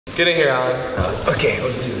Get in here, Alan. Okay,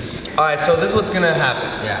 let's do this. All right, so this is what's gonna happen.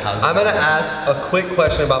 Yeah, I'm gonna ask a quick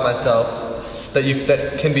question about myself that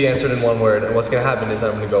can be answered in one word, and what's gonna happen is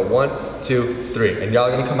I'm gonna go 1, 2, 3, and y'all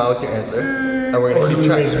are gonna come out with your answer, and we're gonna keep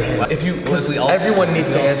track. If you, because everyone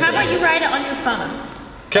needs to answer. How about you write it on your phone?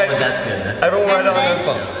 Okay. Oh, that's good. That's everyone good. write it on their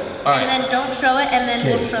phone. All right. And then don't show it, and then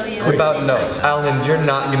we'll show you. What about notes? Alan, you're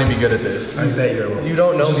not gonna be good at this. I bet you will. You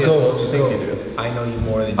don't know me as well as you think you do. I know you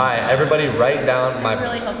more than you. All right, everybody, write down my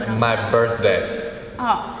birthday.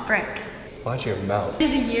 Oh, frick. Watch your mouth. Do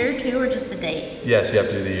the year too, or just the date? Yes, you have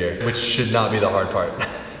to do the year, which should not be the hard part,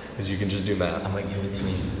 because you can just do math. I'm like in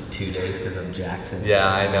between 2 days because of Jackson. Yeah,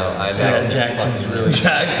 I know. Yeah, Jackson's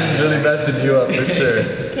really messing you up for sure.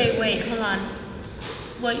 Okay, wait, hold on.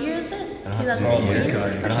 What year is it? I don't have to read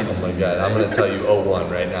 2018? Oh my god, I'm gonna tell you 01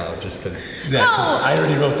 right now, just because. Yeah, because I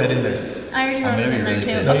already wrote that in there. I already wrote it in there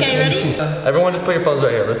too. No, Okay, ready? Everyone just put your phones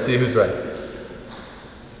right here. Let's see who's right.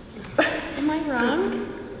 Am I wrong?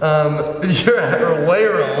 You're way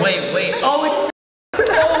wrong. Wait. Oh, it's. Am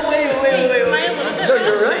I a little bit No, wrong?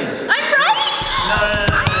 you're right. I'm right!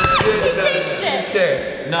 No. He changed it.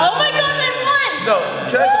 Okay. Oh my gosh, I won! No,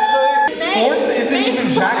 can I tell you something? May. 4th isn't May even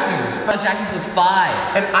 4th. Jackson's. I thought Jackson's was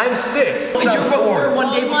 5. And I'm 6. You're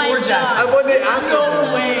one day Oh my before God. Jackson. I'm 1 day after.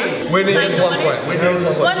 No way. Whitney So gets it's 1 1 point. Whitney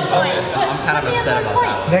gets 1 1 point. point. I'm kind of upset about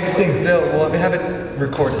that. Next thing. Well, have it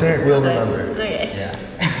recorded. We'll remember. Okay. Yeah.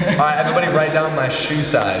 Alright, everybody write down my shoe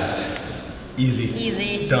size. Easy.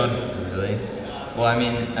 Easy. Done. Really? Well, I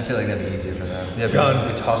mean, I feel like that'd be easier for them. Yeah,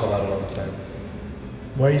 because we talk about it all the time.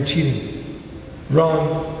 Why are you cheating?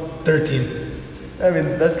 Wrong. 13. I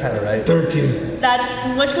mean, that's kind of right. 13. That's,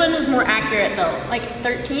 which one is more accurate though? Like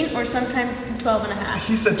 13 or sometimes 12 and a half?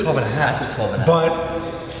 He said 12 and a half. That's a 12 and a half.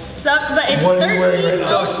 But But it's What are you wearing 13 right now?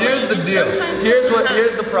 So mostly, here's the and deal. sometimes Here's 12 and a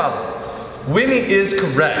half. the problem. Whitney is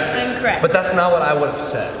correct. I'm correct. But that's not what I would have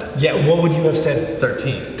said. yeah, what would you have said?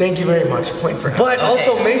 13. Thank you very much. Point for him. But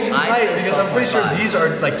also Okay, Mason's I right said because I'm pretty sure 12.5. these are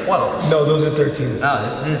like 12s. No, those are 13s. Oh,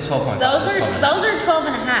 this is 12.5. Those This is are 12 and a half. 12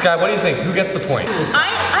 and a half. Sky, what do you think? Who gets the point?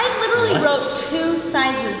 I literally wrote 2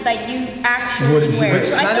 sizes that you What actually did you wear. write?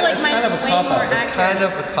 So I feel like it's mine's kind of a way cop more out. It's accurate. kind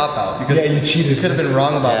of a cop out because Yeah, you cheated. could have been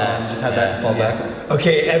wrong about Yeah. one and just had that to fall back on.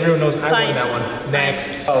 Okay, everyone knows I Fine. won that one.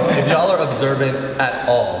 Next. Oh, if y'all are observant at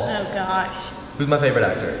all, Oh gosh. who's my favorite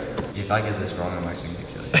actor? If I get this wrong, I'm actually gonna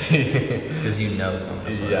kill you. Because you know I'm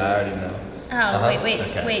gonna put Yeah, I already know. Oh, wait.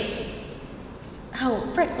 Okay. Oh,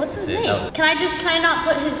 frick, what's his See, name? that was- Can I not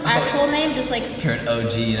put his actual name? Just like, If you're an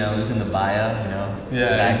OG, you know, who's in the bio, you know.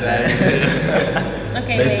 Yeah, Back then.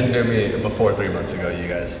 okay, Mason wait. knew me before 3 months ago, you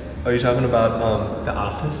guys. Are you talking about The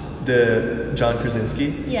Office? the John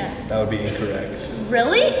Krasinski? Yeah. That would be incorrect.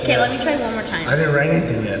 Really? Okay, Yeah. let me try one more I time. didn't write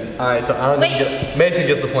anything yet. All right, so I don't Wait. get Mason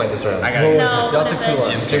gets the point this round. I got What it. was No. Y'all what took is too it?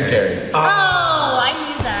 long. Jim Carrey. Oh, I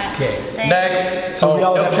knew that. Okay. Dang. Next. So we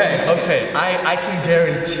all have okay. I can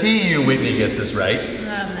guarantee you Whitney gets this right. Oh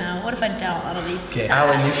no, what if I don't? That'll be Okay. sad.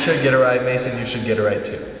 Alan, you should get it right. Mason, you should get it right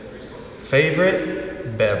too.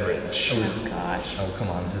 Favorite beverage? Oh gosh. Oh, come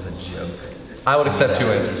on, this is a joke. I would accept 2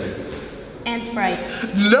 answers here. And Sprite.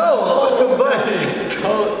 No, buddy. It's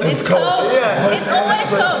Coke. It's Coke. Yeah. It's always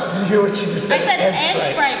Coke. You hear what you just I said? said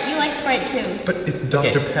and Sprite. You like Sprite too. But it's Dr.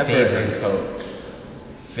 Okay, Pepper and favorites. Coke.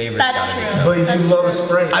 Favorite. That's true. But That's you true. love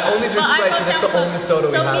Sprite. I only drink Well, I Sprite wrote because it's down the only Coke. soda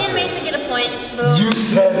we have. So me and here. Mason get a point. Boom. You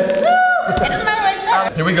said it. Woo! It doesn't matter what I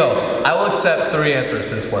said. Here we go. I will accept 3 answers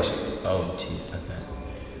to this question. Oh, jeez. Okay.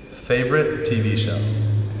 Favorite TV show.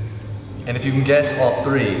 And if you can guess all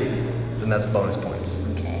 3, then that's bonus points.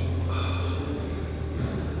 Okay.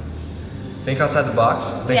 Think outside the box.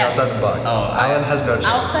 Think Yeah. outside the box. Oh, Alan has no chance.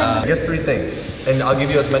 Outside- Guess 3 things, and I'll give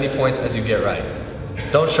you as many points as you get right.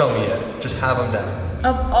 Don't show me yet. Just have them down.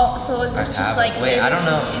 So is this I just have like it. Wait, I don't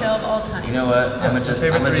know. favorite TV show of all time? You know what? I'm gonna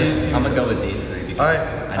favorite 3 TV I'm gonna go shows. with these 3 because All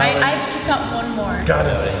right. I just got one more. Got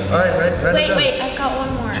it. All right, write it down. Wait, I've got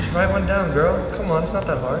one more. Just write one down, girl. Come on, it's not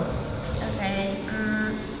that hard. Okay.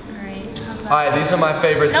 Alright. How's that? All right, these are my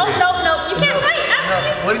favorite No, 3. no. You can't write.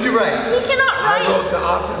 No. What did you write? You cannot I write. wrote The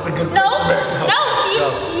Office, The Good Place, No, American Hustle. no.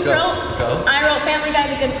 Go, You go, wrote. go. I wrote Family Guy,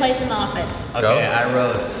 The Good Place, in The Office. Okay, Go. I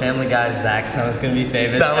wrote Family Guy, Zach Snow's gonna be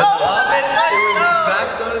famous. That was Oh, The Office. no. It was Zach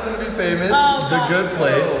Stone is gonna be famous. Oh, The God. Good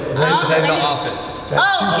Place. Oh, and I The didn't- Office. That's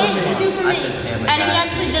Oh, too okay, funny. 2 for I me. said Family And he Guy.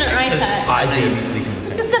 actually didn't write Because that. I did. didn't even think of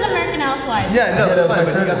He it. just said American Housewives. Yeah, no, Yeah, that that's was fine, my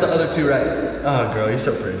but you third got the one. other 2 right. Oh, girl, you're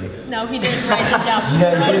so pretty. No, he didn't write them down.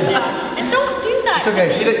 Yeah, he Write did. them down. And don't do that. It's okay.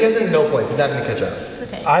 He doesn't no points. He's not gonna catch up. It's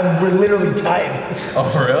okay. We're literally tied. Oh,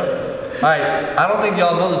 for real? All right. I don't think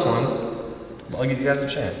y'all know this one. But I'll give you guys a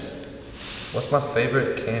chance. What's my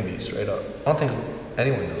favorite candy? Straight up. I don't think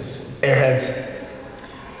anyone knows this one. Airheads.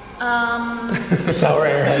 Sour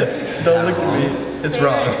airheads. Don't look at me. It's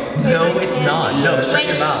wrong. No, it's not. No, shut Wait,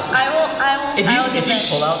 your mouth. I will If give you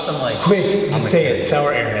this. pull out some like. Quick, just say it.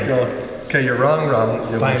 Sour airheads. Go. Okay, you're wrong.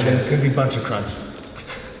 You're Fine, then it's gonna be bunch of crunch.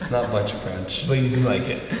 It's not bunch of crunch. But you do like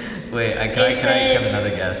it. Wait, can I have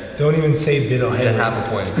another guess? Don't even say bit of You get honey. half a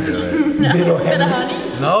point if you do it. Bit of Bit of honey.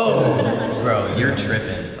 honey? No. Bit of honey. Bro, you're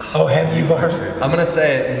tripping. Oh, honey bar. I'm gonna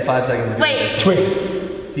say it in 5 seconds. Wait. Twix.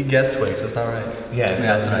 He guessed Twix. That's not right. Yeah,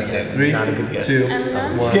 That's what I said. 3, Not a good guess. 2,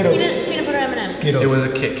 M&Ms? 1. Skittles. Peanut butter M&Ms. Skittles. It was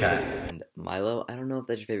a Kit Kat. And Milo, I don't know if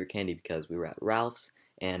that's your favorite candy because we were at Ralph's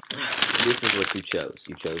and this is what you chose.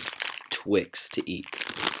 You chose Twix to eat.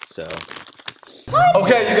 So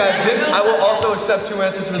Okay, you guys, I will also accept 2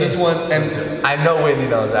 answers for this one, and I know Whitney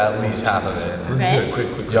knows at least half of it. Let's do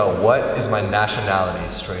it quick. Yo, what is my nationality,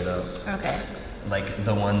 straight up? Okay. Like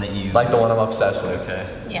the one that you. Like the one I'm obsessed with. Okay.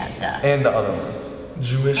 Yeah, duh. And the other one.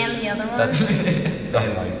 Jewish. And the other one? That's,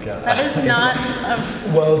 oh my god. That is not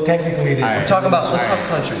a... Well, technically it is. I'm talking about, let's talk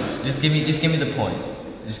countries. Just give me the point.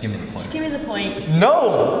 Just give me the point. Give me the point.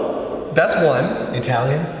 No! That's one.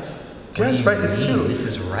 Italian. Yes, right, it's 2. This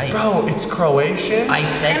is right. Bro, it's Croatian. I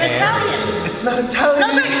said And Italian. It's not Italian, No,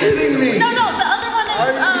 are you sorry. kidding me? No, the other one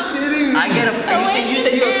is, Are you kidding me? I get a. You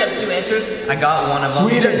said you accept 2 answers. I got one of them.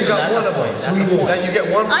 Swedish. You got That's one a of them. point. That's a Swedish. point. That you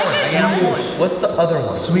get 1 point. I get I got a one. point. What's the other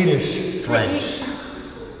one? Swedish. French.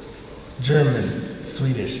 German.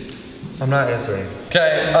 Swedish. I'm not answering.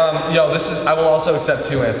 Okay, yo, I will also accept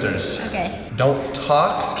 2 answers. Okay. Don't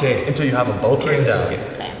talk Okay. until you have them both written down.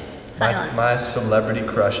 Okay. Silence. My celebrity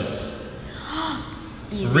crushes.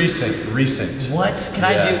 Easy. Recent. What? Can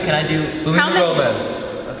I do? Selena How many? Gomez.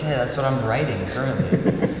 Okay, that's what I'm writing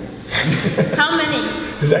currently. How many?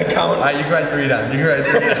 Does that count? Alright, you can write 3 down. You can write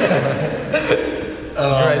 3 down.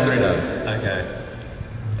 You write 3 down. Okay.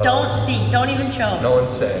 Don't speak. Don't even show. No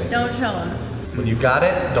one's saying. Don't show them. When you got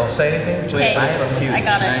it, don't say anything. Just Okay. I have 2. I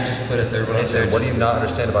got Can it. I just put a third one up Mason, there? what do you not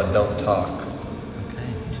understand about don't talk?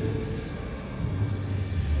 Okay. Jesus.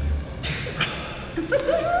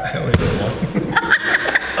 I only did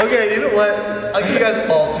one. Okay, you know what? I'll give you guys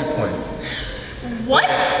all 2 points. What?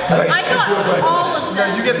 I got all of them.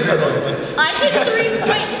 No, you get 3 points. I get 3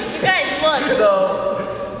 points. You guys, look.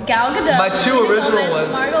 So, Gal Gadot. my 2 Selena original Gomez,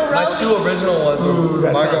 ones. Margot My Robbie. 2 original ones Ooh, were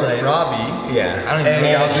that's Margot not right. Robbie. Yeah. I don't even And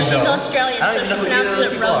know. Gal who She's Gadot. Australian, I don't so even she know who pronounces either of it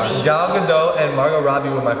those people are. Robbie. Gal Gadot and Margot Robbie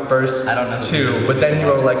were my first I don't know who 2, either but then he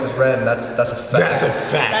wrote Alexis Red, and that's a fact. That's a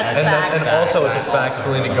fact. That's and, fact. and also it's a fact, Also,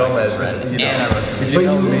 Selena Alexis Gomez. Red. You know, And I wrote Selena if But you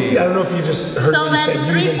know you, me. I don't know if you just heard So what you then said.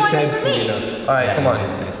 You 3 even points said for me. Selena. All right, come on.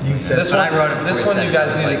 You said This But one, I wrote it this before one you you said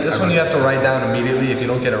guys it. need. Like, This I one you wrote have to it. write down immediately. If you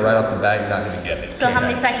don't get it right off the bat, you're not gonna get it. So how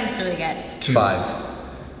many seconds do we get? 5.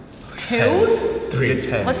 2? 3 to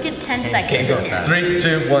 10. Let's get 10 Can't seconds go in here. fast. 3,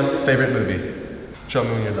 2, 1. Favorite movie. Show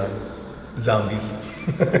me when you're done. Zombies.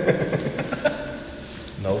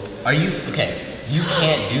 Nope. Are you okay? You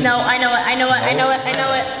can't do. No, I know it. I know it. I know it. I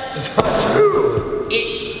know it. It's not true.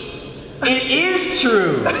 It is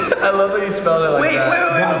true. I love that you spelled it like Wait.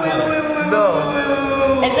 that.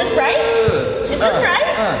 No. Is this right? Is this right?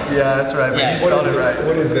 Yeah, that's right. But Yeah, you what spelled is it right.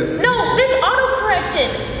 What is it? No, this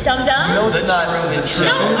autocorrected. Dum dum. No, it's The not Truman the true.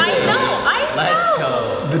 Show. No, I know. Let's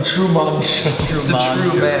go. The True Mom Show. It's the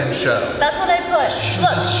True Man Show. That's what I put. It's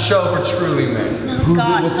Look. a show for truly men. Oh, Who's it?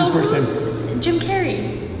 gosh. What's his first name? Jim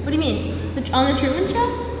Carrey. What do you mean? On the Truman Show?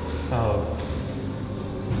 Oh.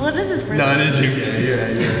 What is his first No, name? it is Jim Carrey. You're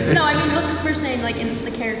right. No, I mean, what's his first name, like, in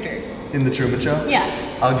the character? In the Truman Show?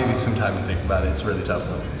 Yeah. I'll give you some time to think about it. It's a really tough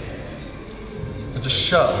one. It's a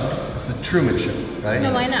show. It's the Truman Show, right?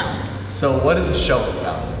 No, I know. So what is the show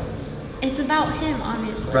about? It's about him,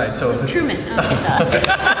 obviously. Right, so if it's- Truman. Okay,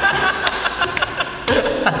 duh.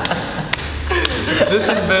 This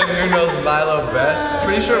has been Who Knows Milo Best.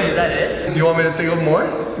 Pretty sure. Is that it? Do you want me to think of more?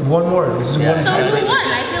 One more. This is Yeah. one. So time. who won?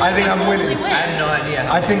 I feel like I think I'm totally winning. I have no idea.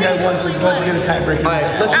 I think I won. So let's get a tiebreaker. All right,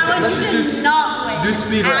 let's Alan, just you do did not win. Do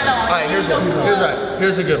speed at round. all. All right, You here's were one. so Here's close. right.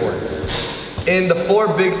 Here's a good one. In the 4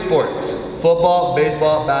 big sports: football,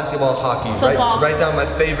 baseball, basketball, hockey. Football. Write down my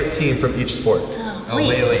favorite team from each sport. Oh wait.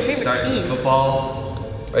 favorite Start team. with football.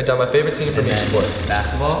 Write down my favorite team from And each then sport.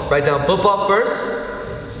 basketball. Write down football first,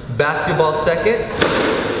 basketball second,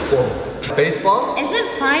 baseball. Is it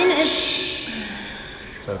fine if...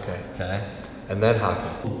 It's okay. Okay. And then hockey.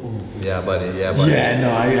 Yeah, buddy. Yeah, buddy. Yeah,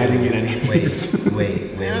 no, I didn't get any. Wait. Say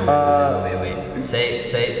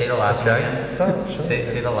the last one Okay. again. Stop. Shut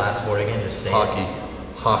Say the last word again. Just say it.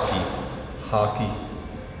 Hockey.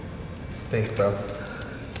 Think, bro.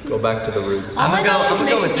 Go back to the roots. I'm All I know gonna is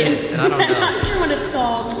go with Michigan. this, and I don't know. I'm not sure what it's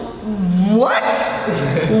called. What?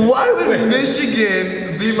 Why would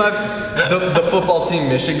Michigan beat the football team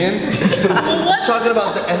Michigan. Well, Talking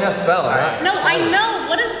about the NFL, right? No, I know.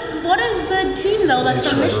 What is the team though that's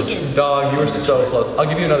from Michigan? Dog, you were so close. I'll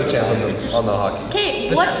give you another chance on the hockey. Okay,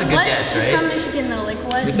 But what that's a good guess, is right? from Michigan though? Like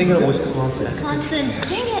what? You're thinking of Wisconsin. Wisconsin.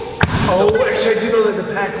 Dang it. Oh, actually, I do know that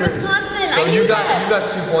the Packers. Wisconsin. So I knew you that. got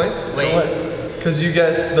 2 points. Wait. Because you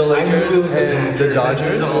guessed the Lakers knew it was the and the Packers.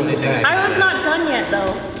 Dodgers. That's the only thing I I was guessed. not done yet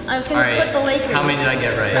though. I was gonna Alright, put the Lakers. how many did I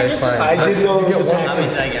get right? I just Fine. I did know You it was get the one. How many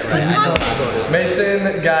Packers. did I get right?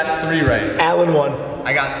 Mason got 3 right. Allen won.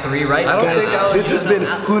 I got 3 right. I don't Guys, think Alex this has been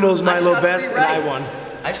Who Knows Milo Best, and I won.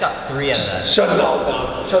 I just got 3 out of that. Shut it all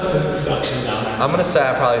down. Shut the production down. I'm gonna say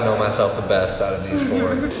I probably know myself the best out of these 4.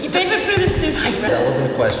 Your favorite food is sushi, That right?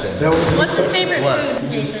 wasn't a question. That was What's his favorite What?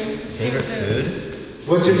 food, Jason? Favorite food?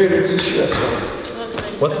 What's your favorite sushi restaurant?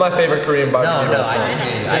 What's my favorite Korean barbecue No, restaurant?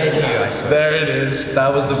 I didn't hear you, I swear. There it is.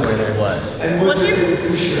 That was the winner. What? And what's What's your your-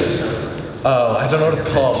 favorite sushi restaurant? Oh, I don't know what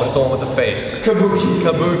it's called, but it's the one with the face. Kabuki.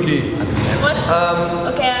 Kabuki. What's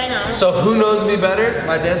okay, I know. So who knows me better?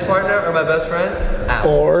 My dance partner or my best friend? Alex.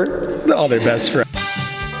 Or the other best friend.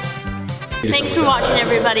 Thanks for watching,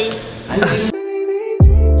 everybody.